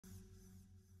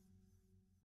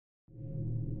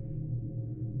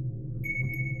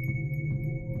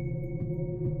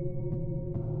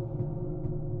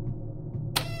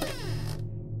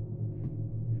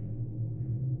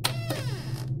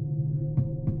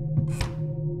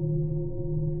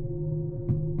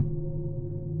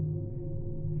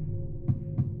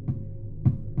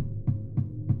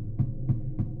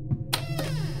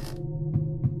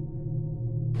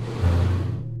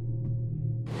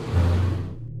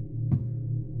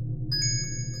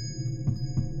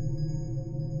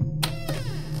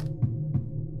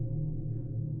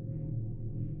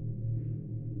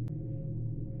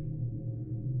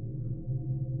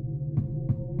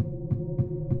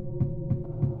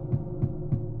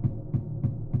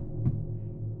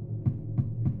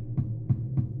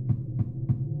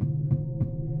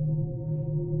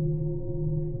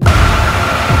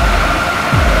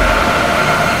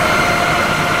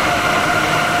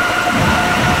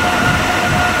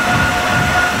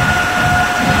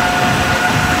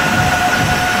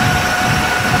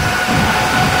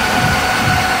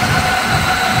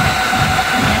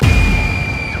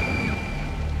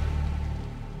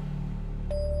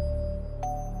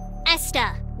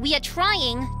Esther, we are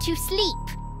trying to sleep.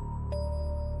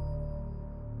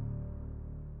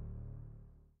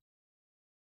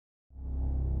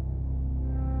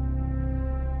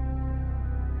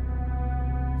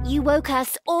 You woke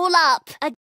us all up.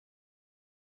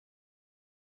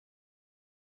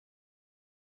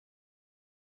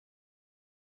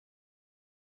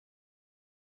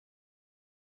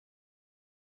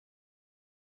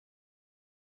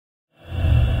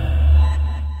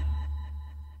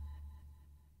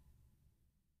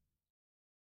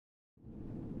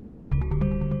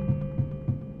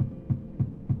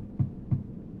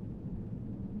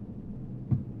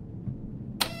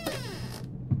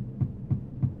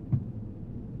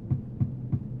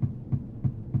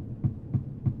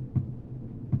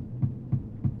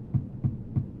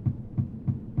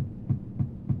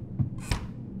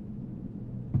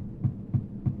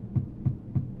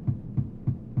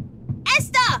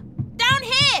 Esther! Down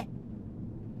here!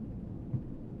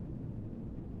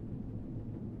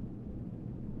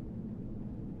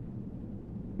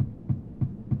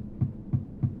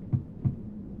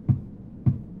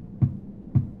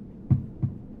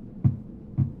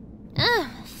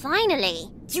 Finally.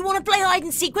 Do you want to play hide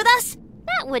and seek with us?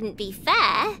 That wouldn't be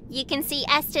fair. You can see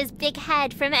Esther's big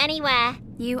head from anywhere.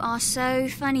 You are so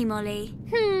funny, Molly.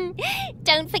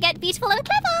 Don't forget beautiful and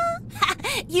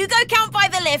clever. You go count by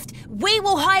the lift. We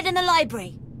will hide in the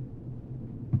library.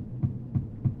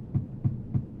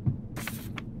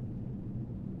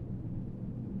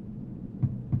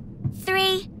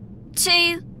 Three,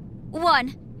 2,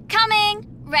 1. Coming!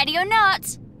 Ready or not?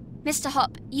 Mr.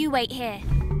 Hopp, you wait here.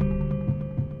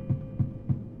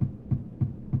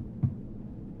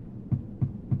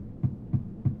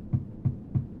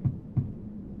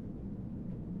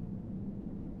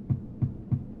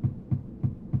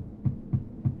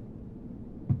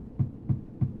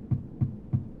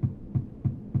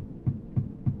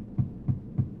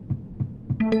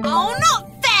 Oh,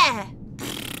 not fair!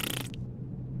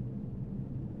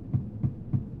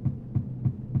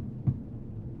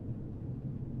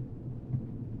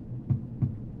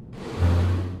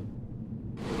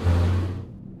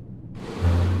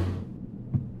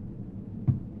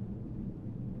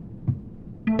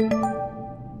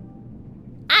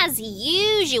 As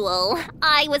usual,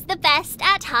 I was the best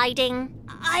at hiding.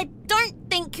 I don't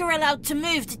think you're allowed to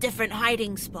move to different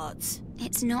hiding spots.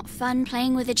 It's not fun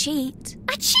playing with a cheat.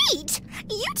 A cheat?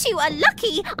 You two are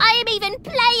lucky I am even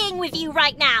playing with you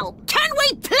right now. Can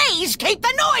we please keep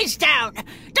the noise down?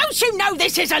 Don't you know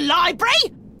this is a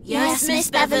library? Yes, Miss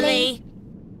Beverly.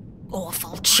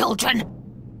 Awful children.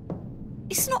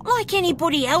 It's not like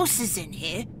anybody else is in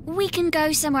here. We can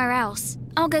go somewhere else.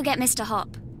 I'll go get Mr.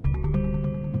 Hopp.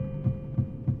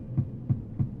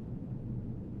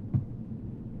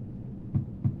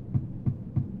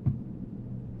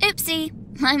 Oopsie,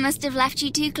 I must have left you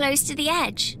too close to the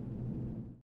edge.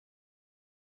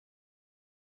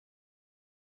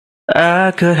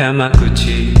 I could have my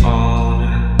Gucci on.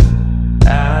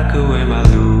 I could wear my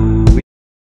Louis